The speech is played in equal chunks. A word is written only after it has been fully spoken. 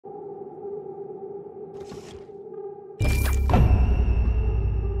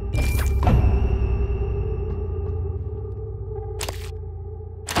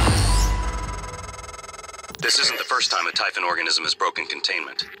This isn't the first time a Typhon organism has broken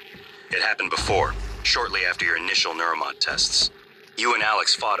containment. It happened before, shortly after your initial neuromod tests. You and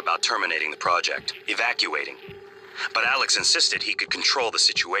Alex fought about terminating the project, evacuating. But Alex insisted he could control the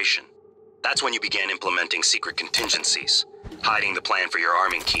situation. That's when you began implementing secret contingencies, hiding the plan for your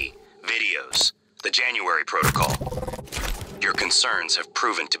arming key, videos, the January protocol. Your concerns have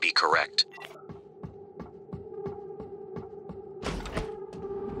proven to be correct.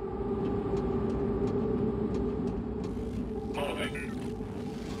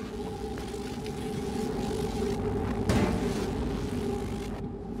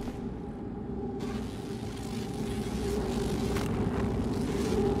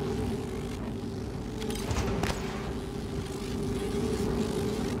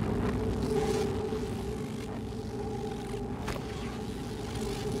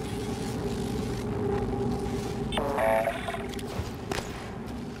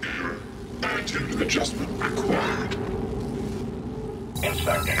 Adjustment required.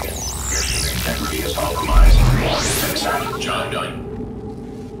 Inspecting. Mission integrity is compromised. Job done.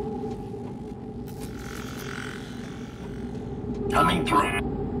 Coming through.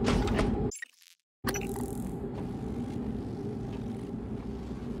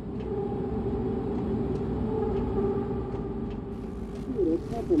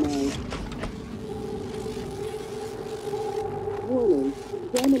 Compromised. Warning.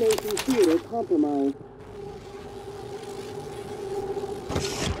 Examination theater compromised.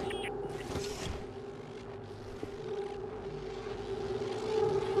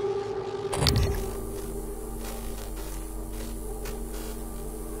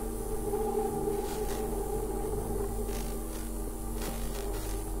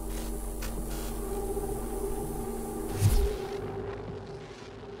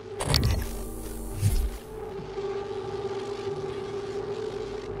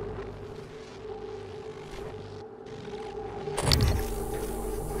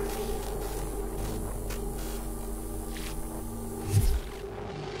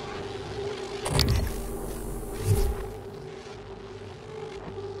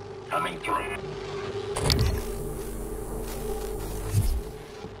 Coming through.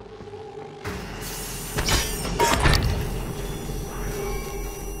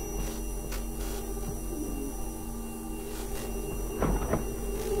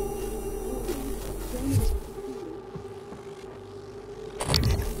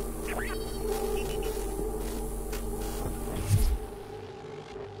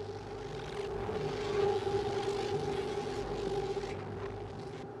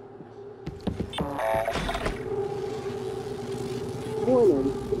 Warning.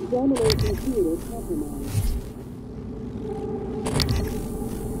 Examination theater compromised.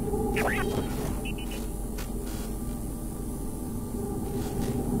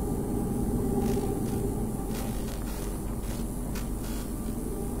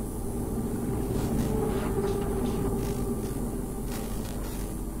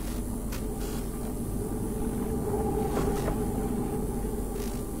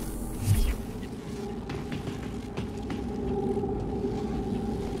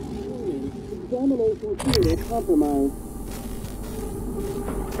 Examination theater compromised.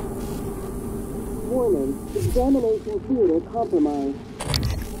 Warning. Examination theater compromised.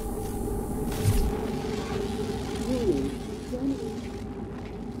 Warning.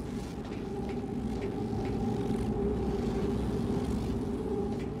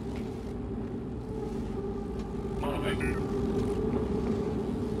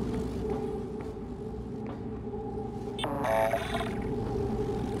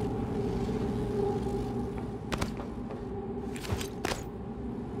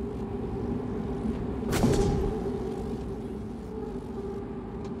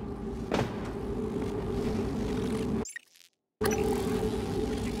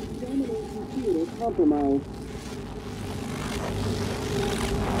 Compromised.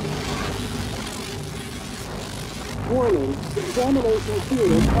 Warning. Examination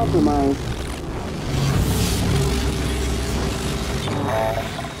theater compromised.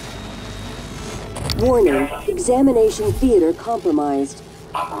 Warning. Examination theater compromised.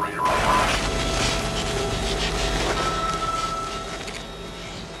 Operator online.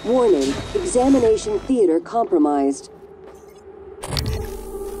 Warning. Examination theater compromised.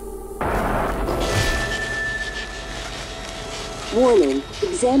 Warning.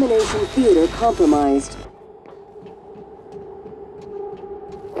 Examination theater compromised.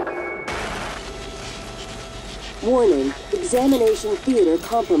 Warning. Examination theater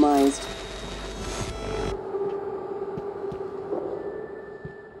compromised.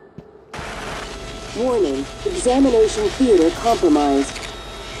 Warning. Examination theater compromised.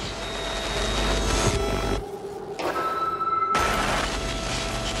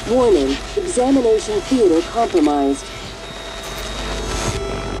 Warning, examination theater compromised.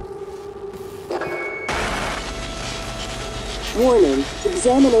 Warning,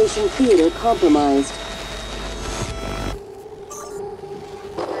 examination theater compromised.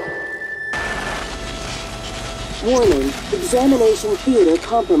 Warning, examination theater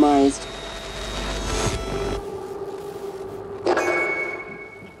compromised.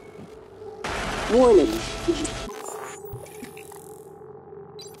 Warning.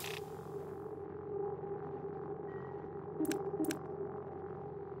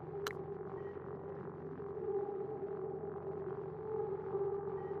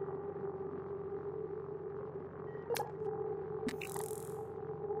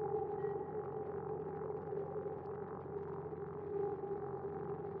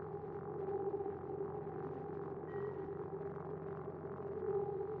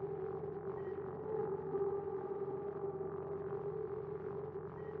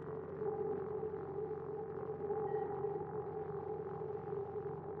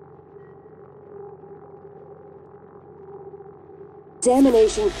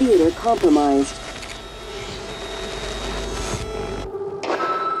 Examination theater compromised.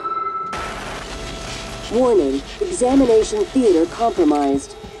 Warning, examination theater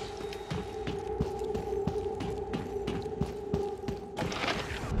compromised.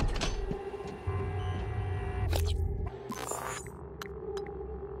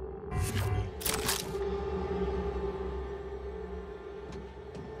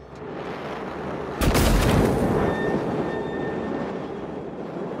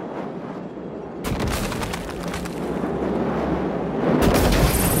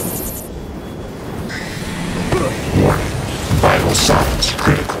 Vital signs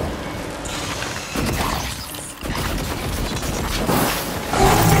critical.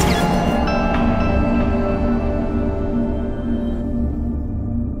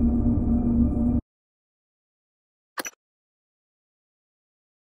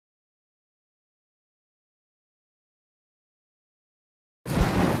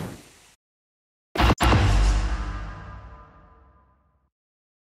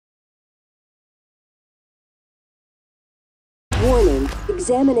 Warning,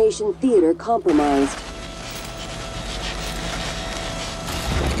 examination theater compromised.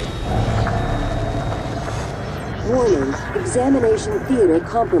 Warning, examination theater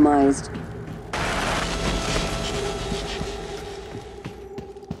compromised.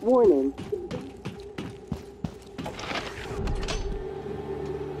 Warning.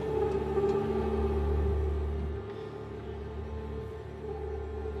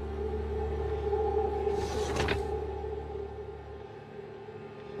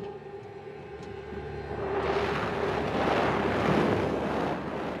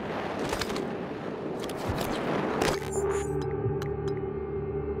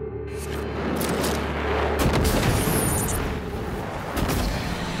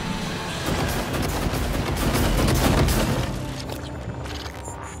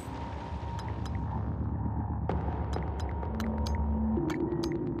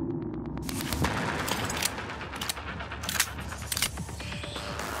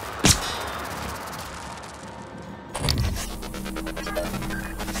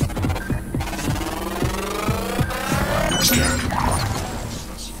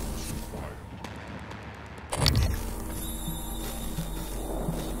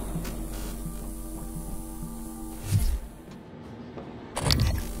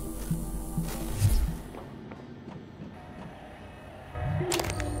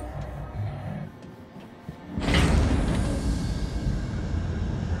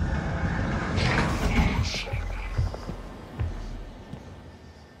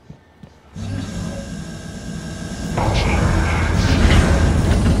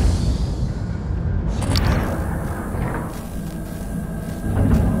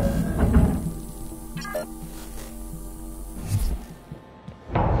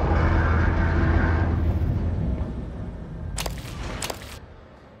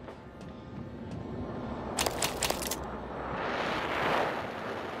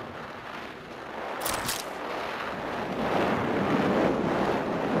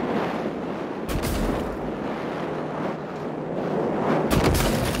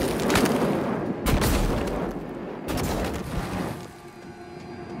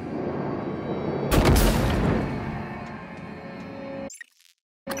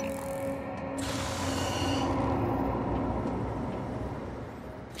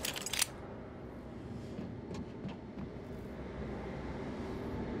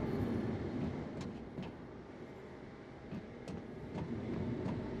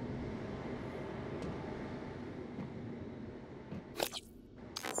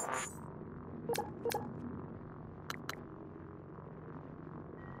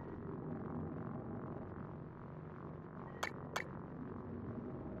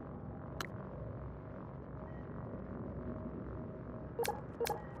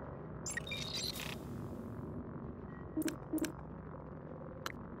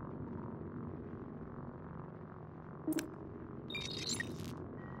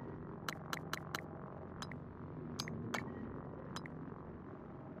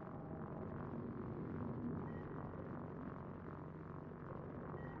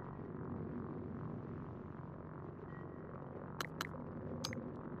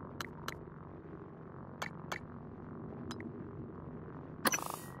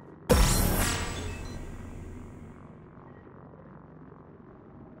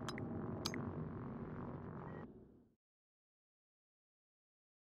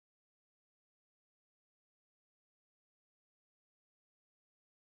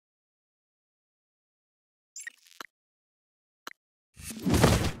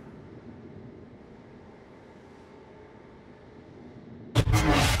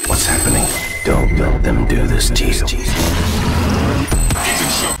 Don't let them do this to you.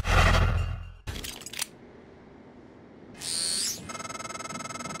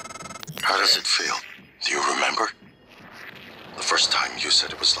 How does it feel? Do you remember? The first time you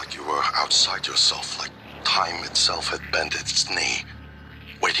said it was like you were outside yourself, like time itself had bent its knee,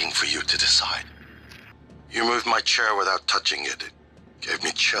 waiting for you to decide. You moved my chair without touching it. It gave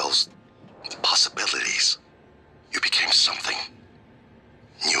me chills. The possibilities. You became something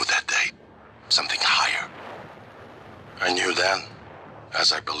new that day. Something higher. I knew then,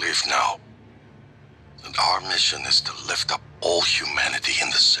 as I believe now, that our mission is to lift up all humanity in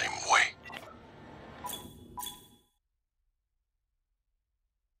the same way.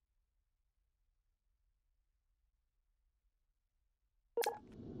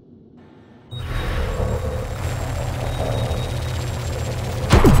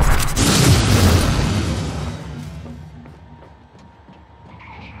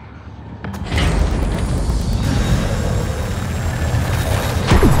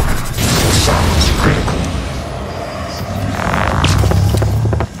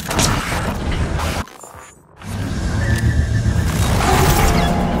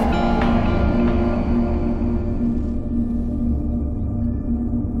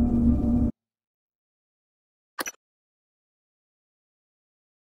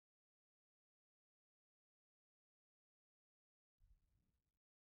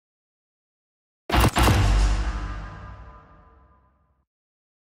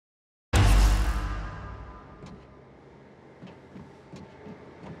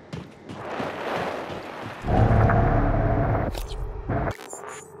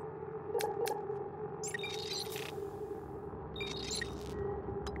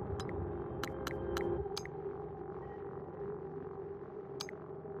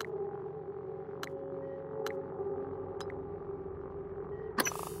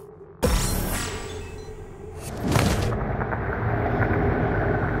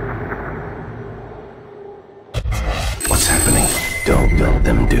 What's happening? Don't let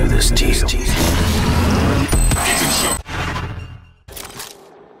them do this to you.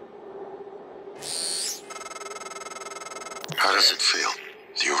 How does it feel?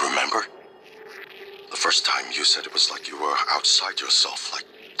 Do you remember? The first time you said it was like you were outside yourself, like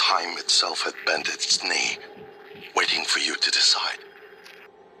time itself had bent its knee, waiting for you to decide.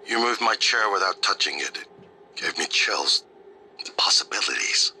 You moved my chair without touching it. It gave me chills. The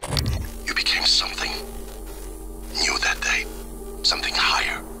possibilities. You became something new that day. Something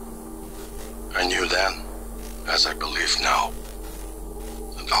higher. I knew then, as I believe now,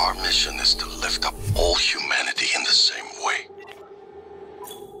 that our mission is to lift up all humanity in the same way.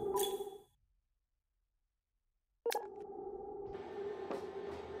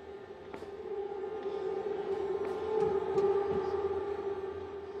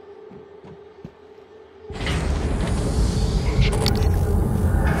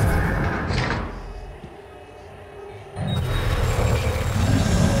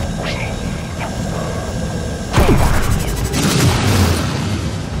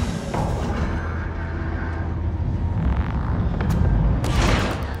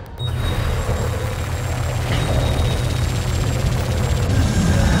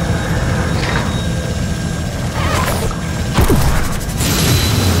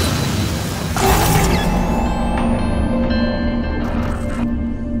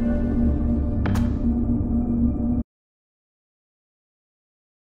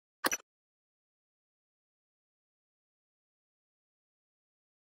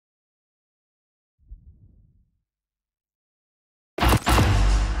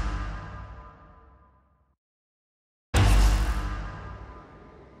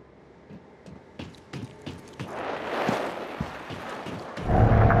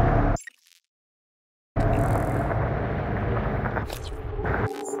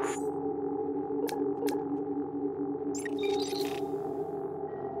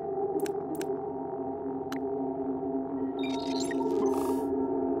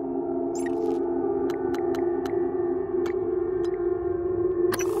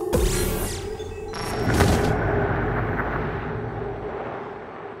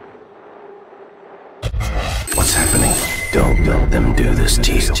 What's happening? Don't let them do this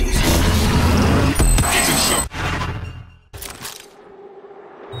to you.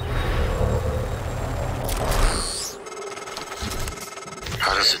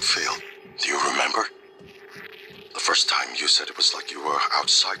 How does it feel? Do you remember? The first time you said it was like you were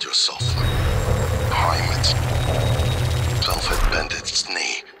outside yourself. Time itself had bent its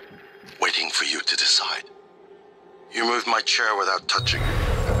knee, waiting for you to decide. You moved my chair without touching it.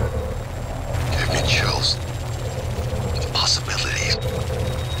 Gave me chills. The possibilities.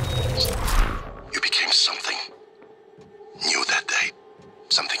 something new that day.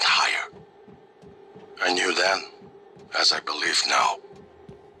 Something higher. I knew then, as I believe now,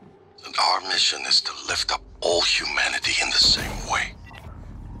 that our mission is to lift up all humanity in the same way.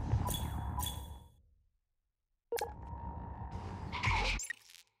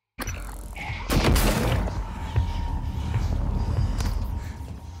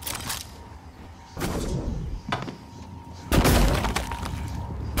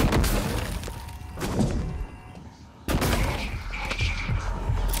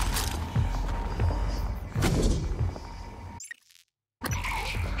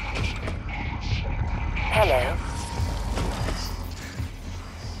 Hello.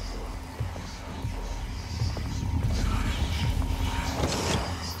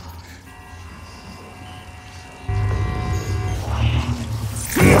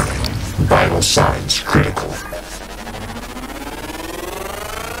 Vital signs critical.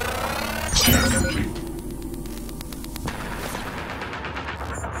 Scan complete.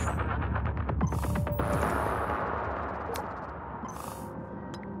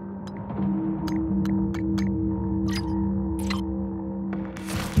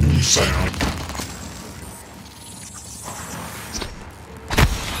 Sound.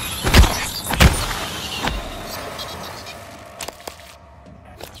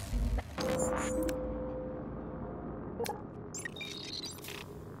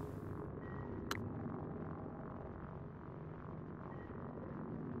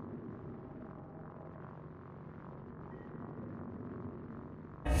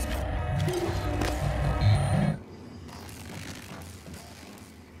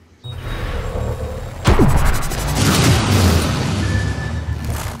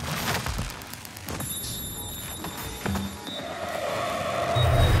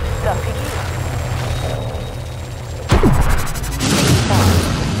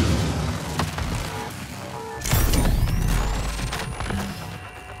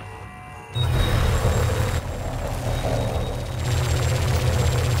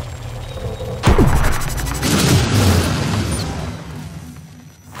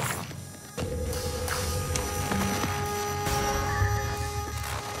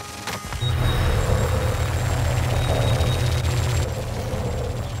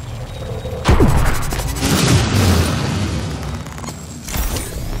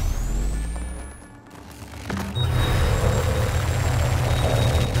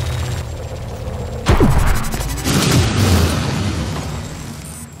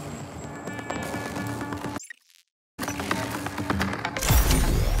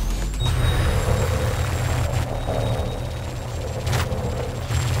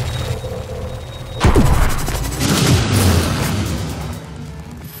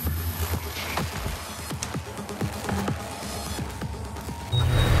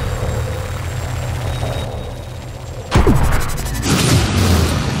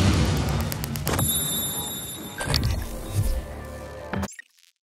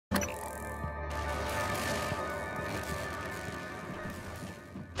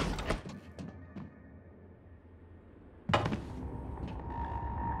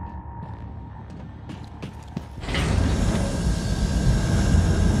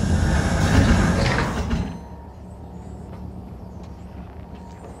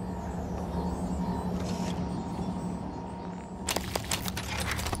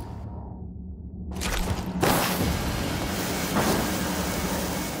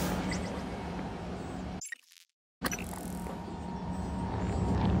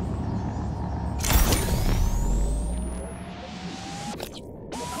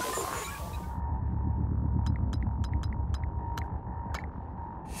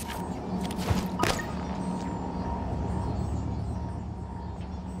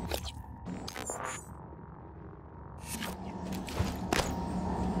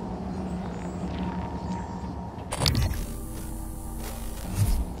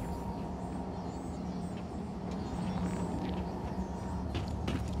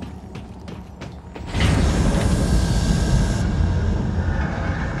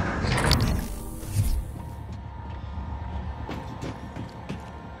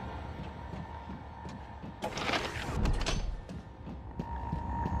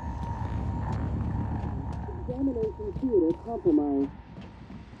 Examination theater compromised.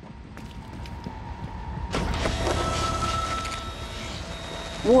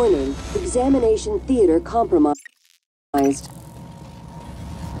 Warning, examination theater compromised.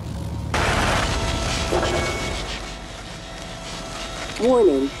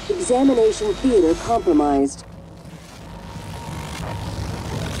 Warning, examination theater compromised.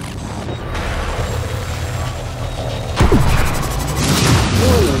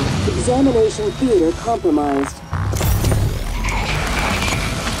 Warning, Examination theater compromised.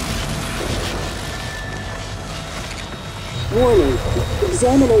 Warning.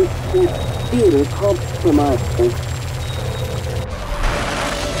 Examination theater compromised.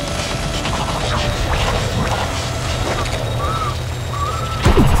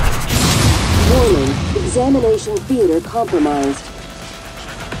 Warning. Examination theater compromised.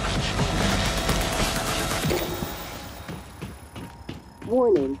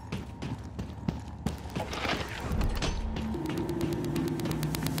 Warning.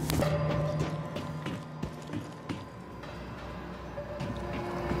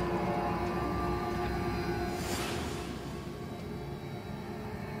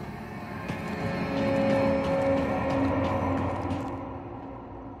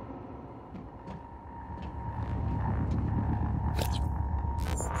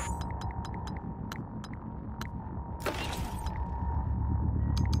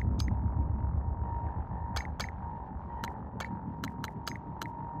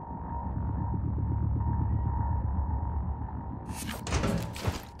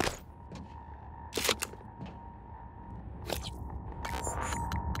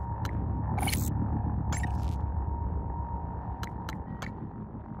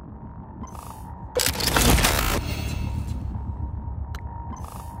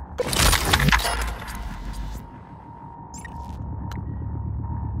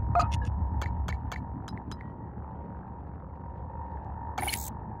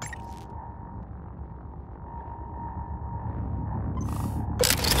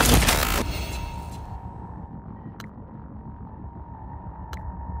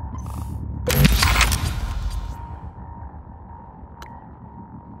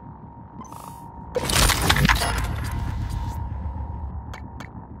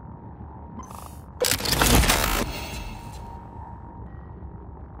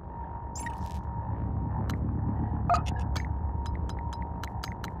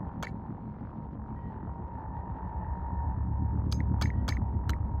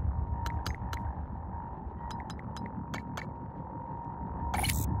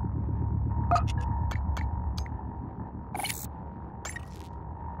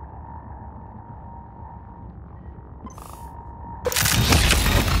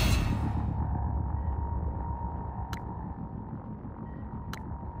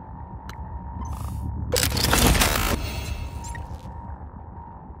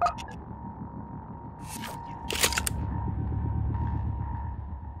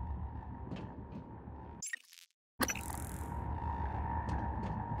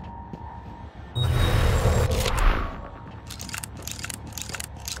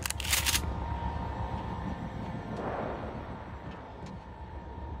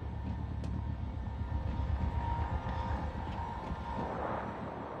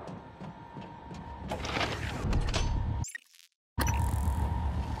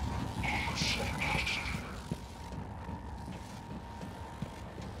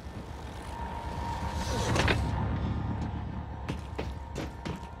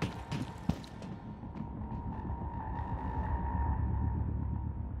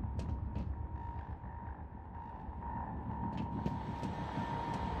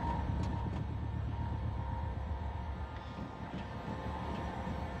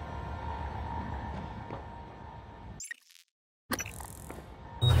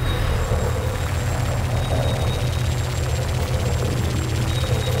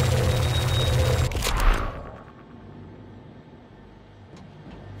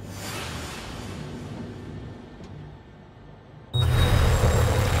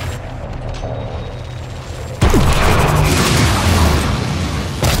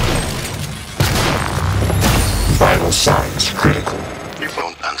 Vital signs critical. You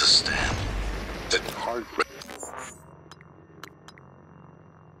don't understand that hard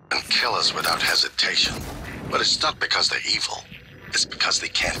and kill us without hesitation. But it's not because they're evil. It's because they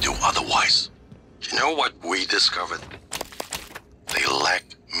can't do otherwise. You know what we discovered? They lack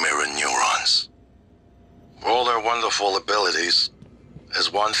mirror neurons. For all their wonderful abilities,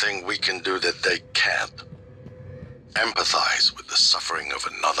 there's one thing we can do that they can't. Empathize with the suffering of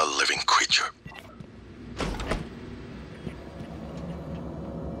another living creature.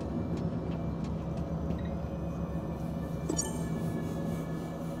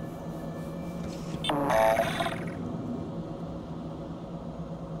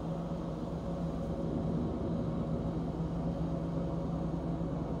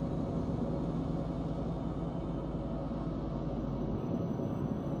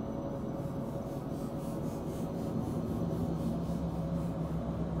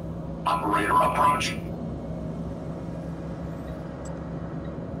 Operator approach.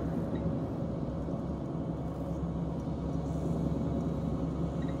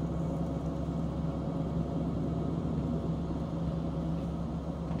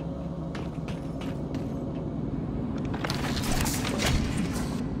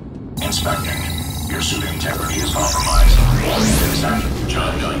 Suit integrity is compromised. Fix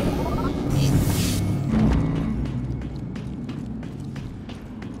Job done.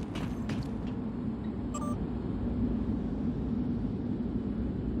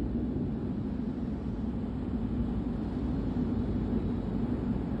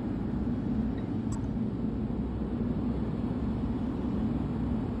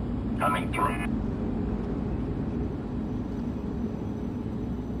 Coming through.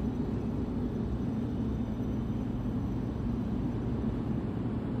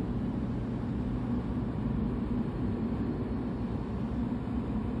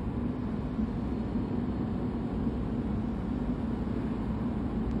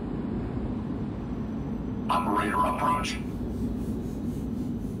 Operator approach.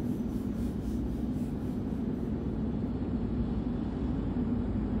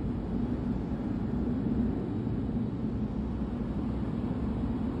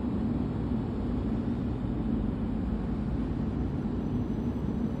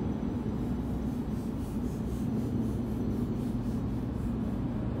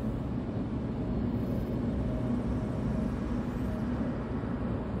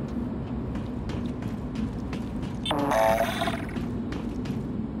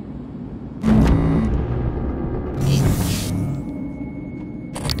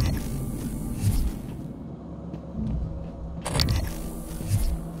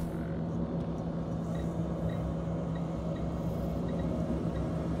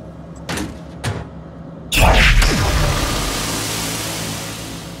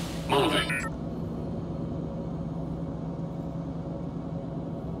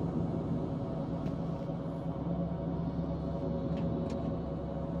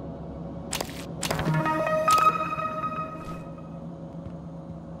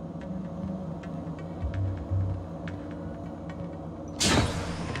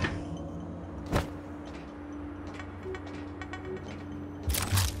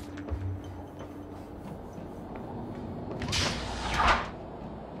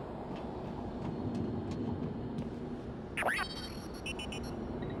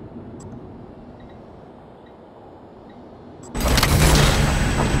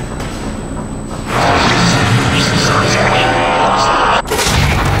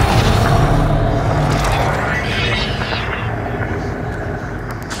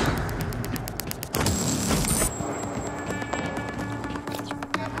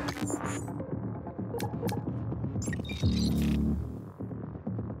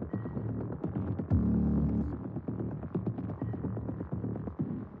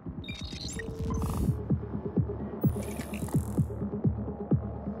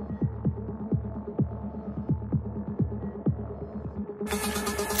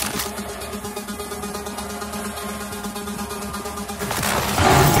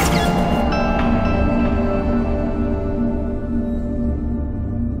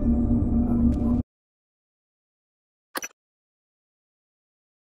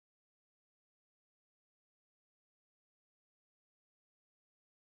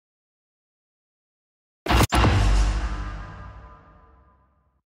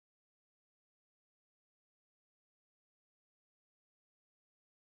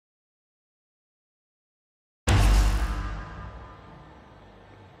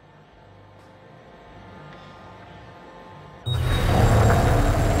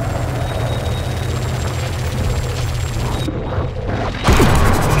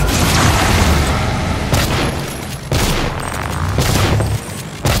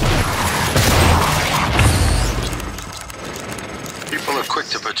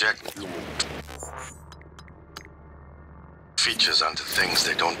 To project features onto things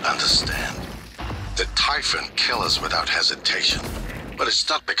they don't understand. The Typhon kill us without hesitation, but it's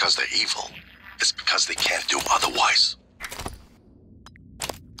not because they're evil. It's because they can't do otherwise.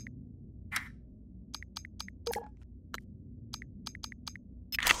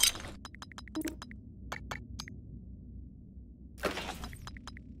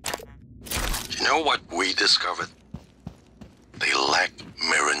 You know what we discovered? They lack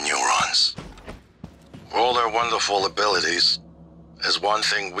mirror neurons. For all their wonderful abilities, there's one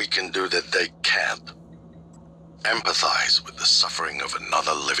thing we can do that they can't. Empathize with the suffering of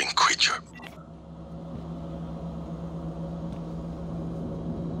another living creature.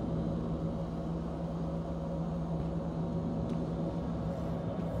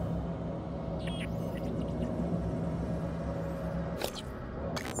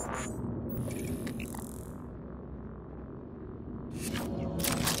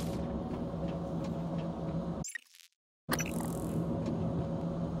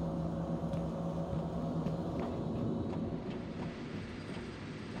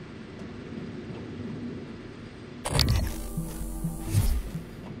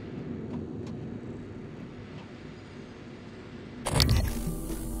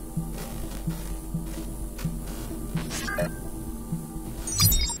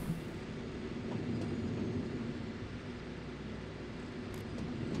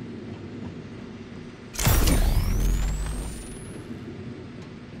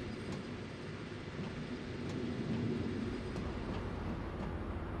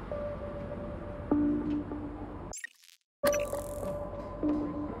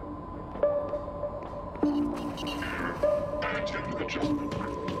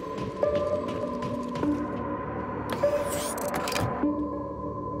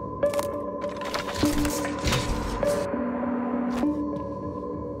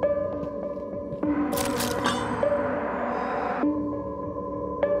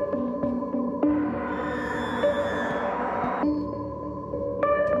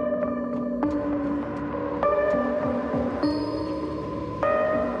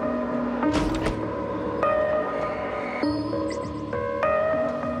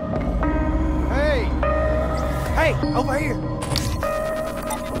 Over here.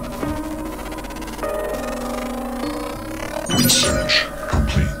 Research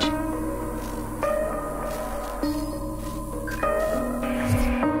complete.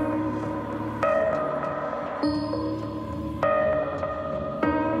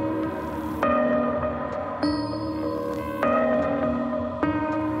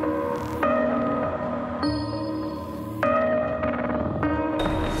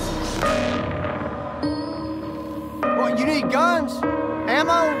 You need guns?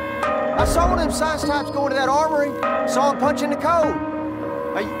 Ammo? I saw one of them science types go into that armory. Saw him punching the code.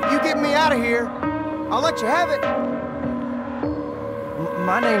 You get me out of here, I'll let you have it.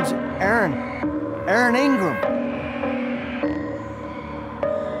 My name's Aaron. Aaron Ingram.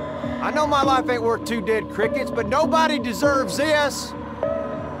 I know my life ain't worth 2 dead crickets, but nobody deserves this.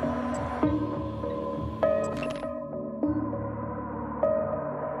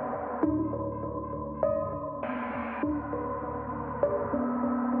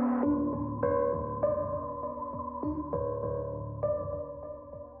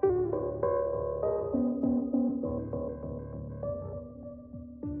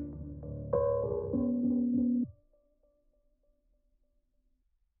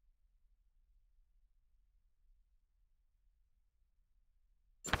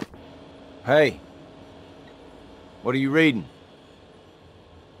 Hey, what are you reading?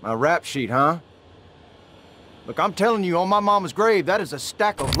 My rap sheet, huh? Look, I'm telling you, on my mama's grave, that is a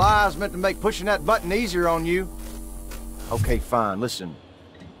stack of lies meant to make pushing that button easier on you. Okay, fine, listen.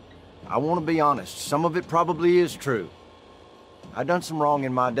 I want to be honest, some of it probably is true. I done some wrong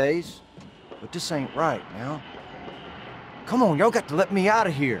in my days, but this ain't right now. Come on, y'all got to let me out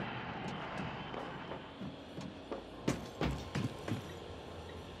of here.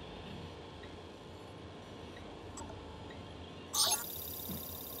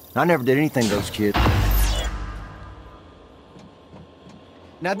 I never did anything to those kids.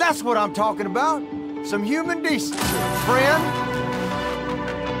 Now that's what I'm talking about. Some human decency, friend.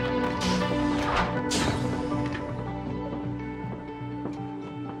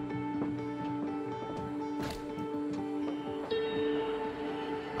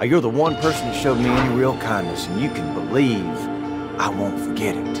 You're the one person that showed me any real kindness, and you can believe I won't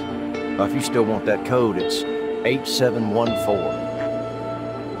forget it. If you still want that code, it's 8714.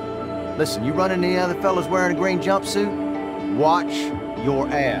 Listen, you run into any other fellas wearing a green jumpsuit? Watch your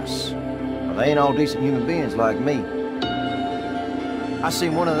ass. Well, they ain't all decent human beings like me. I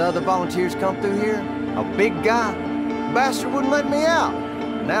seen one of the other volunteers come through here, a big guy. The bastard wouldn't let me out.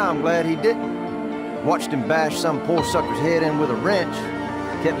 Now I'm glad he didn't. Watched him bash some poor sucker's head in with a wrench.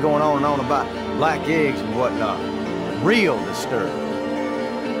 Kept going on and on about black eggs and whatnot. Real disturbed.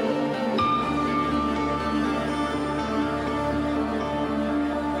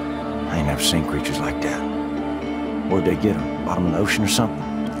 I ain't never seen creatures like that. Where'd they get them? Bottom of the ocean or something?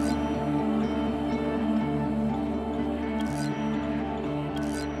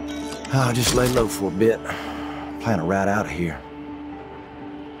 I'll just lay low for a bit. Plan to ride out of here.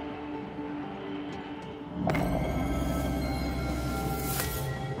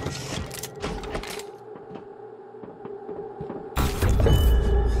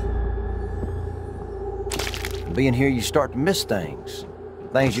 Being here, you start to miss things.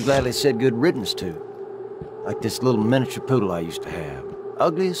 Things you gladly said good riddance to. Like this little miniature poodle I used to have.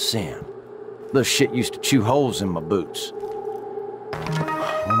 Ugly as sin. Little shit used to chew holes in my boots.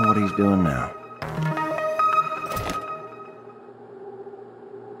 I wonder what he's doing now.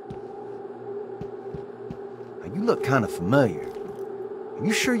 Now, you look kind of familiar. Are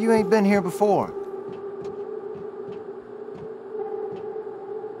you sure you ain't been here before?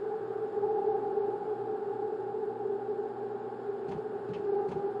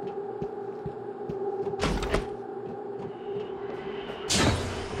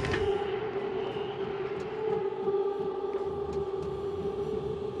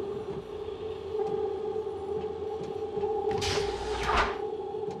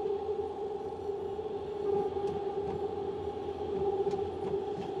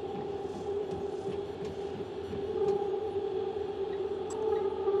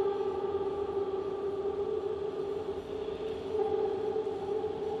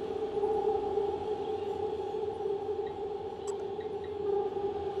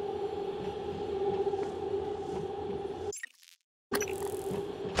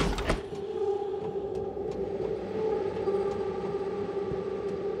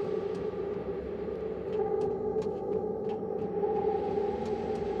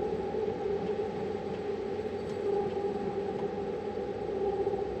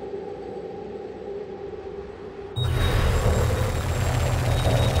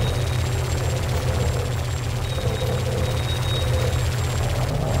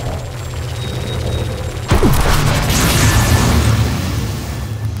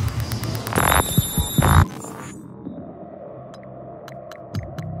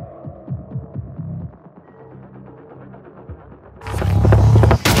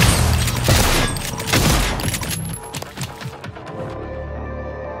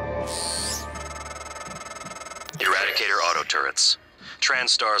 replicator auto turrets.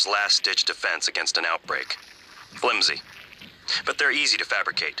 TranStar's last-ditch defense against an outbreak. Flimsy. But they're easy to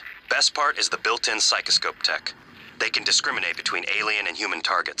fabricate. Best part is the built-in psychoscope tech. They can discriminate between alien and human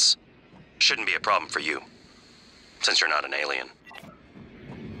targets. Shouldn't be a problem for you, since you're not an alien.